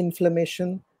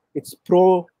pro-anti-inflammation, it's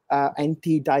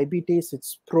pro-anti-diabetes,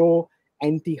 it's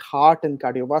pro-anti-heart and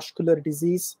cardiovascular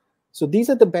disease. So these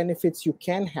are the benefits you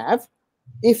can have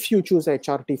if you choose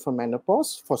HRT for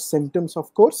menopause. For symptoms,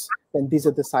 of course, then these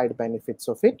are the side benefits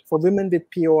of it. For women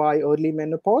with POI, early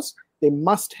menopause, they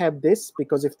must have this,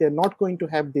 because if they're not going to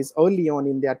have this early on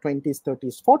in their 20s,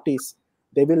 30s, 40s,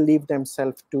 they will leave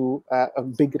themselves to a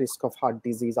big risk of heart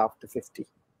disease after 50.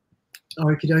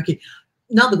 Okie dokie.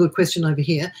 Another good question over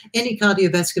here. Any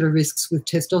cardiovascular risks with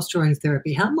testosterone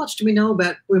therapy? How much do we know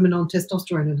about women on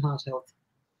testosterone and heart health?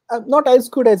 Not as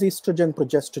good as estrogen,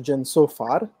 progesterone so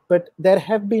far, but there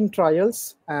have been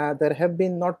trials. There have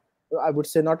been not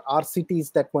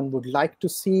RCTs that one would like to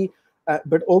see,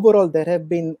 but overall there have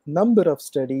been number of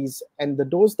studies, and the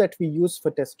dose that we use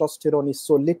for testosterone is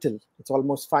so little. It's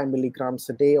almost 5 milligrams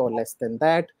a day or less than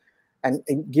that, and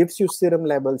it gives you serum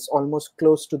levels almost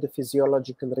close to the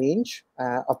physiological range,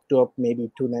 up to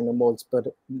maybe 2 nanomoles per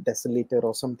deciliter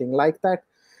or something like that.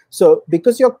 So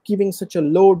because you're giving such a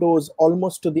low dose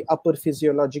almost to the upper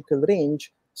physiological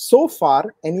range, so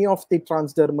far any of the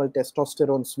transdermal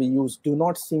testosterones we use do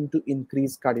not seem to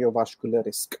increase cardiovascular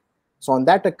risk. So on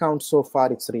that account, so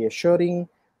far it's reassuring.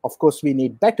 Of course, we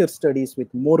need better studies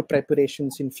with more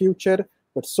preparations in future,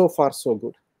 but so far so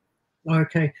good.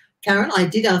 Okay. Karen, I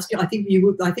did ask you, I think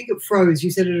it froze. You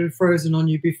said it had frozen on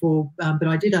you before, but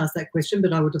I did ask that question,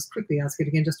 but I will just quickly ask it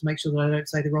again just to make sure that I don't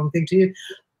say the wrong thing to you.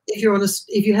 If you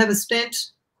have a stent,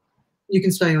 you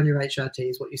can stay on your HRT,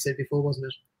 is what you said before, wasn't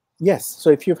it? Yes. So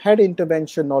if you've had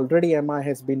intervention already, MI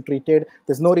has been treated,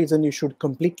 there's no reason you should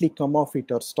completely come off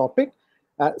it or stop it.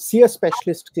 See a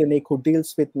specialist clinic who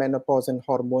deals with menopause and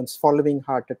hormones following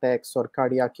heart attacks or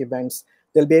cardiac events.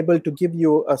 They'll be able to give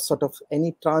you a sort of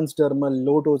any transdermal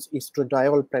low-dose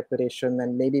estradiol preparation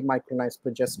and maybe micronized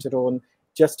progesterone,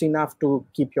 just enough to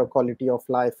keep your quality of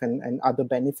life and other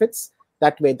benefits.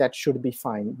 That way, that should be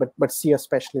fine. But see a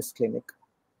specialist clinic.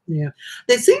 Yeah,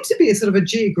 there seems to be a sort of a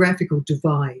geographical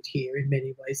divide here in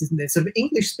many ways, isn't there? So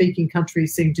English-speaking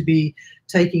countries seem to be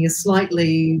taking a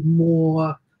slightly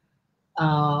more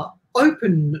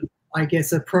open, I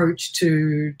guess, approach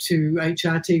to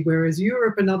HRT, whereas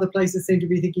Europe and other places seem to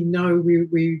be thinking, no,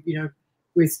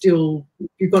 we're still,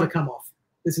 you've got to come off.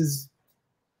 This is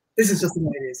just the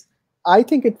way it is. I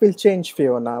think it will change,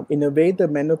 Fiona. In a way, the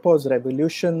menopause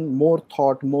revolution, more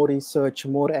thought, more research,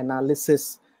 more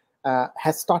analysis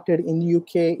has started in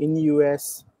UK, in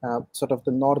US, sort of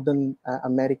the Northern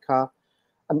America,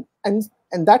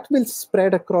 and that will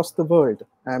spread across the world.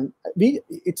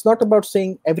 It's not about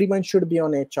saying everyone should be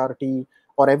on HRT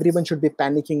or everyone should be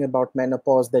panicking about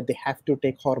menopause, that they have to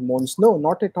take hormones. No,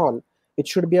 not at all. It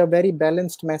should be a very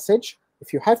balanced message.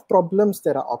 If you have problems,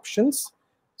 there are options.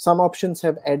 Some options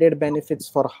have added benefits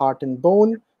for heart and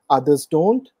bone, others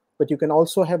don't. But you can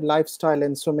also have lifestyle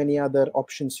and so many other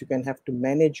options you can have to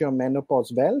manage your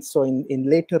menopause well. So in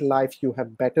later life, you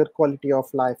have better quality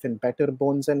of life and better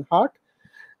bones and heart.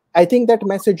 I think that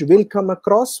message will come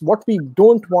across. What we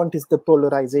don't want is the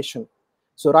polarization.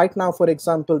 So right now, for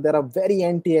example, there are very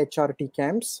anti-HRT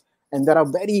camps and there are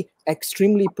very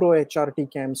extremely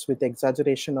pro-HRT camps with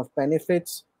exaggeration of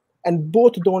benefits, and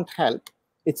both don't help.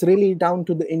 It's really down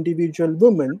to the individual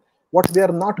woman. What we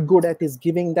are not good at is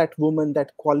giving that woman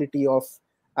that quality of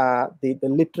the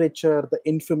literature, the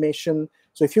information.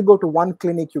 So if you go to one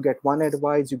clinic, you get one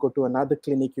advice. You go to another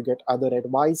clinic, you get other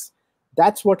advice.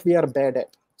 That's what we are bad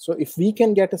at. So if we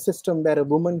can get a system where a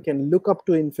woman can look up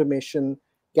to information,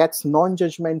 gets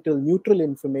non-judgmental, neutral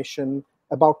information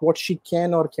about what she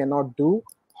can or cannot do,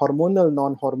 hormonal,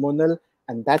 non-hormonal,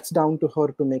 and that's down to her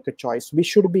to make a choice. We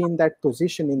should be in that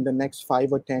position in the next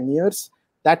 5 or 10 years.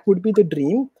 That would be the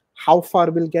dream. How far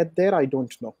we'll get there, I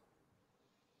don't know.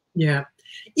 Yeah.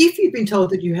 If you've been told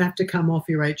that you have to come off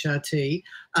your HRT,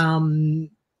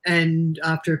 and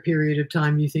after a period of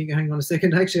time you think, hang on a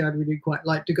second, actually I'd really quite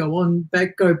like to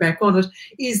go back on it.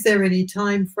 Is there any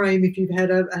time frame if you've had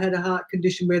a heart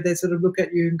condition where they sort of look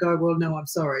at you and go, well, no, I'm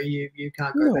sorry, you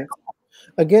can't go back on?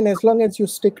 Again, as long as you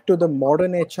stick to the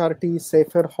modern HRT,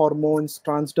 safer hormones,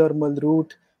 transdermal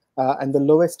route, and the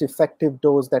lowest effective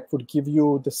dose that would give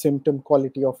you the symptom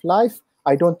quality of life,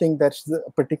 I don't think that's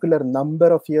a particular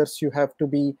number of years you have to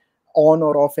be on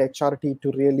or off HRT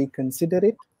to really consider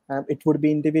it. It would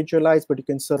be individualized, but you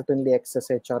can certainly access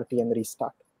HRT and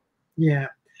restart. Yeah.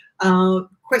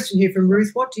 Question here from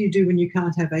Ruth. What do you do when you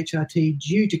can't have HRT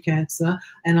due to cancer?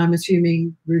 And I'm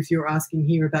assuming, Ruth, you're asking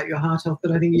here about your heart health,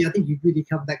 but I think you've really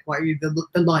covered that quite well.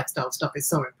 The lifestyle stuff is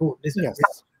so important, isn't it?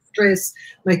 Yes. Stress,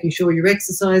 making sure you're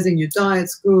exercising, your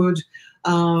diet's good.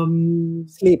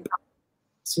 Sleep.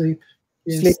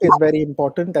 Yes. Sleep is very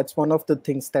important. That's one of the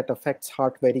things that affects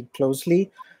heart very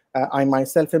closely. I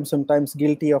myself am sometimes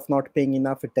guilty of not paying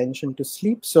enough attention to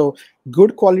sleep. So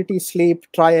good quality sleep,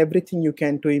 try everything you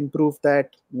can to improve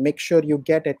that. Make sure you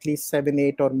get at least 7,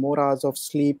 8 or more hours of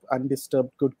sleep,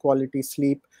 undisturbed, good quality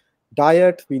sleep.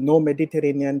 Diet, we know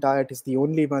Mediterranean diet is the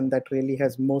only one that really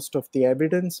has most of the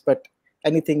evidence, but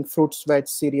anything fruits, veg,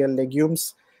 cereal,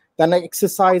 legumes. Then I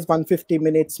exercise 150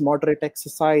 minutes, moderate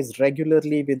exercise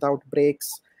regularly without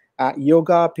breaks.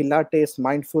 Yoga, Pilates,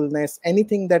 mindfulness,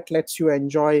 anything that lets you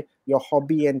enjoy your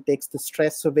hobby and takes the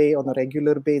stress away on a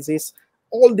regular basis.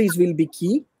 All these will be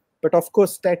key. But of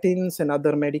course, statins and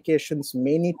other medications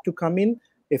may need to come in.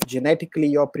 If genetically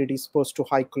you're predisposed to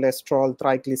high cholesterol,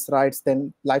 triglycerides,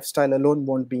 then lifestyle alone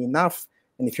won't be enough.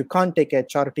 And if you can't take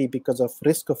HRT because of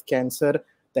risk of cancer,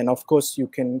 then of course you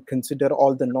can consider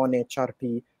all the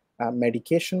non-HRT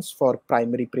medications for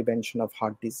primary prevention of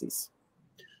heart disease.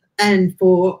 And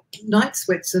for night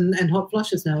sweats and hot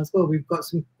flushes now as well, we've got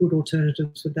some good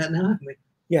alternatives with that now, haven't we?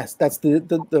 Yes, that's the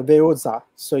Veoza.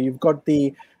 So you've got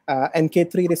the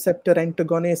NK3 receptor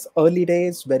antagonist, early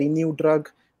days, very new drug,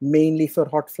 mainly for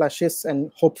hot flushes,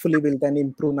 and hopefully will then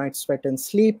improve night sweat and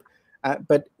sleep.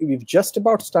 But we've just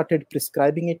about started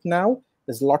prescribing it now.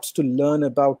 There's lots to learn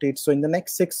about it. So in the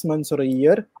next 6 months or a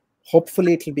year,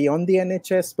 hopefully it will be on the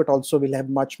NHS, but also we'll have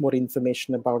much more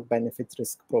information about benefits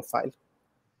risk profile.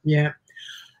 Yeah.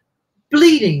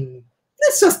 Bleeding.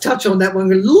 Let's just touch on that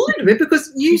one a little bit,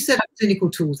 because you set up clinical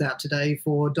tools out today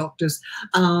for doctors,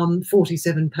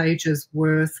 47 pages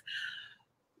worth.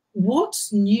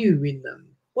 What's new in them?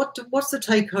 What's the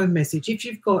take-home message? If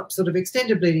you've got sort of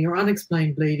extended bleeding or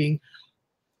unexplained bleeding,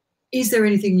 is there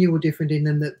anything new or different in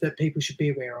them that people should be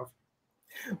aware of?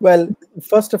 Well,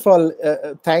 first of all,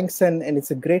 thanks, and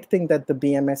it's a great thing that the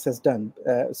BMS has done.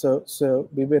 So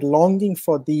we were longing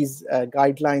for these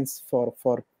guidelines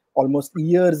for almost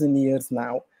years and years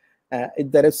now.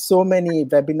 There are so many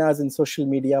webinars and social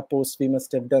media posts we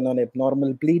must have done on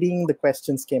abnormal bleeding. The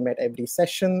questions came at every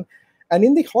session. And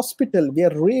in the hospital, we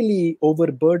are really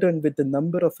overburdened with the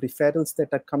number of referrals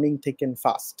that are coming thick and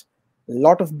fast. A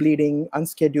lot of bleeding,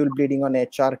 unscheduled bleeding on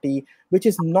HRT, which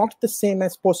is not the same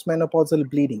as postmenopausal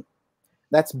bleeding.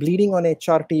 That's bleeding on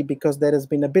HRT because there has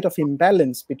been a bit of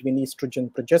imbalance between estrogen,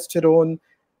 progesterone.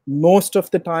 Most of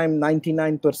the time,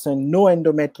 99%, no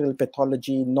endometrial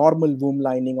pathology, normal womb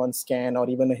lining on scan or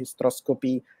even a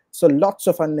hysteroscopy. So lots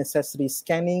of unnecessary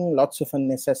scanning, lots of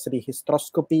unnecessary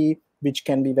hysteroscopy, which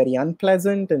can be very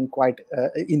unpleasant and quite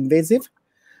invasive.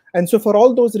 And so for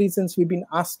all those reasons, we've been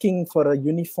asking for a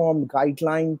uniform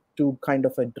guideline to kind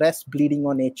of address bleeding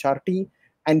on HRT.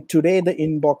 And today the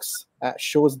inbox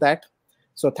shows that.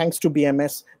 So thanks to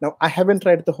BMS. Now, I haven't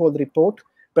read the whole report,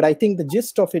 but I think the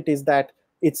gist of it is that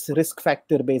it's a risk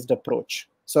factor-based approach.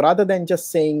 So rather than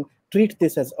just saying, treat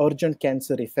this as urgent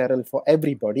cancer referral for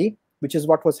everybody, which is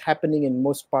what was happening in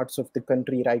most parts of the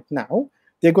country right now,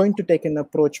 they're going to take an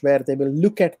approach where they will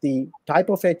look at the type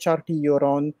of HRT you're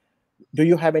on. Do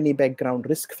you have any background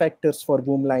risk factors for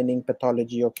womb lining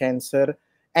pathology or cancer?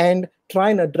 And try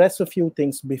and address a few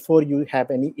things before you have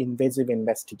any invasive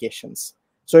investigations.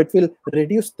 So it will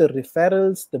reduce the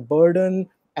referrals, the burden,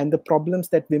 and the problems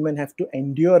that women have to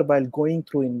endure while going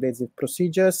through invasive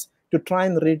procedures to try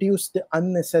and reduce the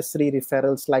unnecessary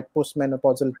referrals like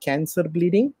postmenopausal cancer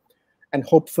bleeding, and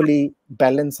hopefully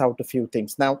balance out a few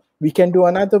things. Now, we can do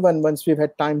another one once we've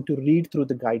had time to read through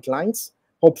the guidelines.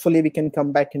 Hopefully, we can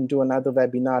come back and do another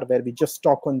webinar where we just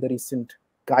talk on the recent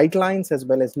guidelines as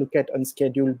well as look at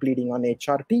unscheduled bleeding on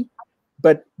HRT.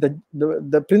 But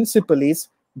the principle is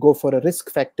go for a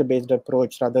risk factor-based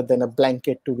approach rather than a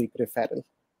blanket 2-week referral.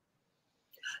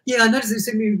 Yeah, I noticed it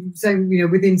seemed to be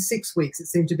saying, within 6 weeks, it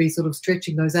seemed to be sort of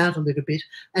stretching those out a little bit.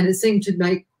 And it seemed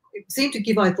to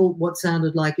give, I thought, what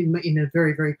sounded like in a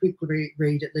very, very quick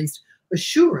read, at least,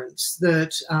 assurance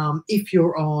that if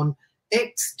you're on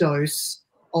X dose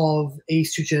of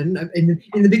estrogen, in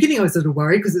the beginning I was a little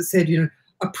worried because it said, you know,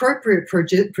 appropriate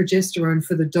progesterone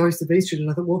for the dose of estrogen.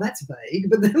 I thought, well, that's vague.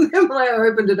 But then when I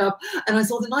opened it up and I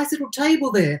saw the nice little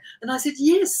table there, and I said,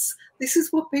 yes, this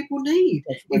is what people need.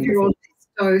 If you're on this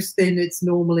dose, then it's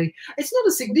not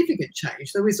a significant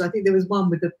change. There is, I think there was one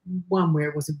with the one where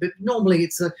it was a bit, normally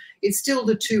it's still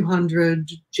the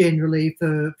 200 generally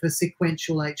for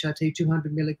sequential HRT,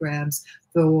 200 milligrams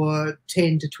for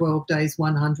 10 to 12 days,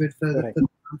 100 for the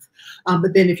month.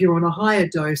 But then if you're on a higher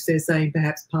dose, they're saying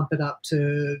perhaps pump it up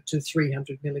to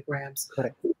 300 milligrams.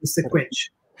 Correct.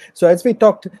 Sequential. So as we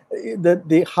talked,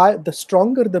 the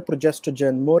stronger the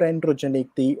progestogen, more androgenic,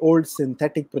 the old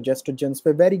synthetic progestogens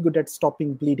were very good at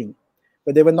stopping bleeding,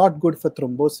 but they were not good for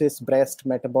thrombosis, breast,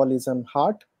 metabolism,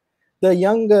 heart. The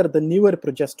younger, the newer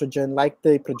progestogen, like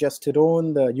the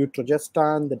progesterone, the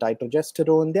utrogestan, the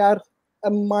dydrogesterone, they are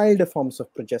milder forms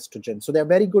of progestogen. So they're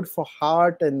very good for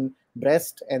heart and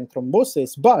breast and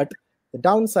thrombosis, but the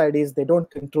downside is they don't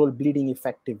control bleeding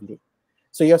effectively.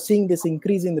 So you're seeing this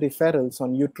increase in referrals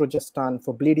on utrogestan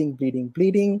for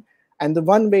bleeding. And the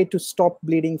one way to stop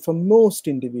bleeding for most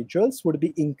individuals would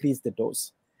be increase the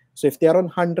dose. So if they're on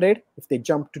 100, if they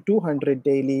jump to 200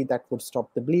 daily, that would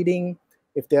stop the bleeding.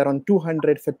 If they're on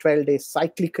 200 for 12 days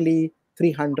cyclically,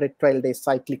 300 12 days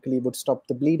cyclically would stop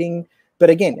the bleeding. But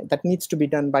again, that needs to be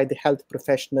done by the health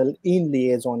professional in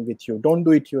liaison with you. Don't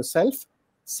do it yourself.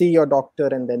 See your doctor,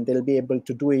 and then they'll be able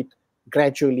to do it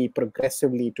gradually,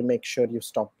 progressively to make sure you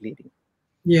stop bleeding.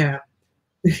 Yeah.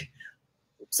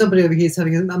 Somebody over here is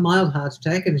having a mild heart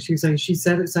attack, and she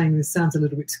said saying this sounds a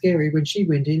little bit scary. When she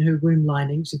went in, her womb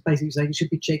lining, she's basically saying it should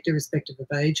be checked irrespective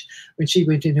of age. When she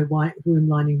went in, her womb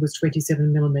lining was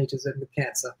 27 millimeters and with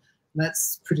cancer.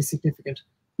 That's pretty significant.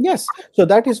 Yes, so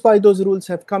that is why those rules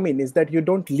have come in, is that you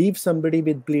don't leave somebody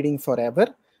with bleeding forever.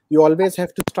 You always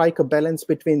have to strike a balance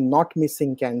between not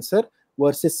missing cancer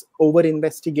versus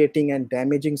over-investigating and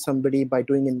damaging somebody by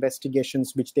doing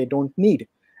investigations which they don't need.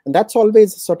 And that's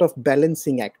always a sort of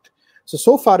balancing act.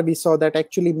 So far we saw that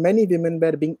actually many women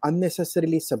were being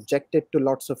unnecessarily subjected to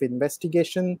lots of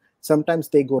investigation. Sometimes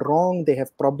they go wrong, they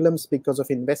have problems because of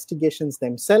investigations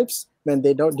themselves when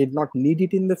they did not need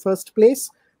it in the first place.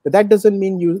 But that doesn't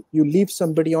mean you leave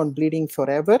somebody on bleeding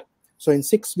forever. So in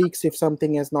 6 weeks, if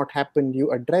something has not happened,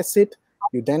 you address it.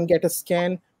 You then get a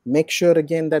scan. Make sure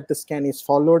again that the scan is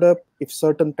followed up. If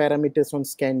certain parameters on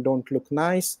scan don't look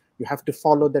nice, you have to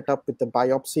follow that up with the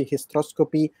biopsy,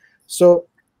 hysteroscopy. So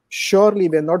surely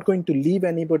we're not going to leave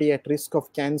anybody at risk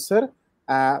of cancer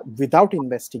without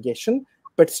investigation,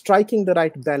 but striking the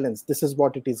right balance. This is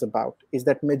what it is about, is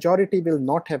that majority will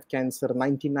not have cancer,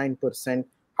 99%.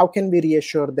 How can we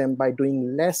reassure them by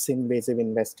doing less invasive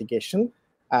investigation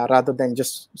rather than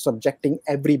just subjecting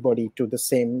everybody to the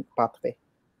same pathway?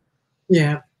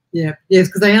 Yeah, yes,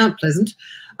 because they aren't pleasant.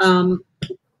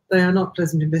 They are not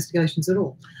pleasant investigations at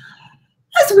all,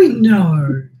 as we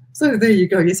know. So there you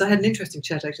go. Yes, I had an interesting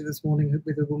chat actually this morning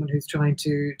with a woman who's trying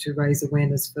to raise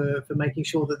awareness for making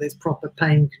sure that there's proper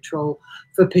pain control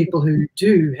for people who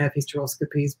do have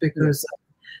hysteroscopies, because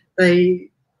they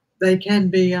can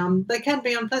be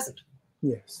unpleasant.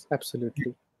 Yes,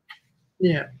 absolutely.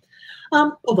 Yeah.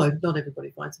 Although not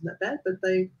everybody finds them that bad, but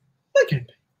they can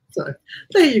be. So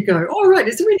there you go. All right.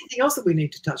 Is there anything else that we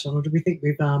need to touch on, or do we think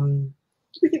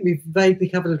we've vaguely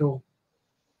covered it all?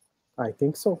 I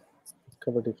think so.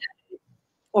 Covered it.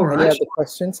 All right. Any other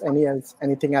questions?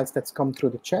 Anything else that's come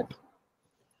through the chat?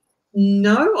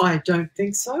 No, I don't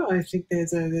think so. I think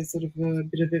there's sort of a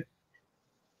bit of a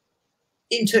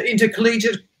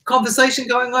intercollegiate conversation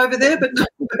going over there, but no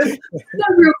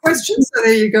real questions. So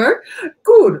there you go.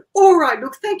 Good. All right.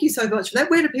 Look, thank you so much for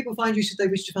that. Where do people find you should they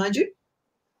wish to find you?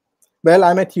 Well,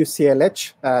 I'm at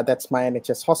UCLH. That's my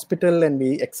NHS hospital, and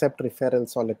we accept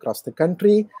referrals all across the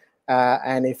country.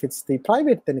 And if it's the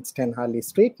private, then it's 10 Harley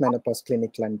Street, Menopause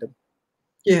Clinic, London.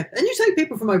 Yeah, and you take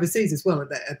people from overseas as well at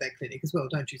that clinic as well,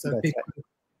 don't you? So that's people,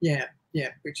 right. Yeah,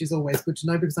 which is always good to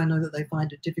know, because I know that they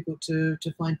find it difficult to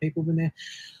find people when they're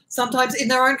sometimes in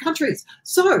their own countries.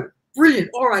 So brilliant.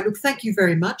 All right, look, thank you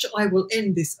very much. I will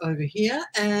end this over here,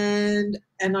 and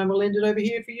I will end it over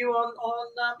here for you on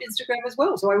Instagram as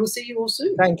well. So I will see you all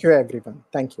soon. Thank you, everyone.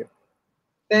 Thank you.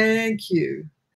 Thank you.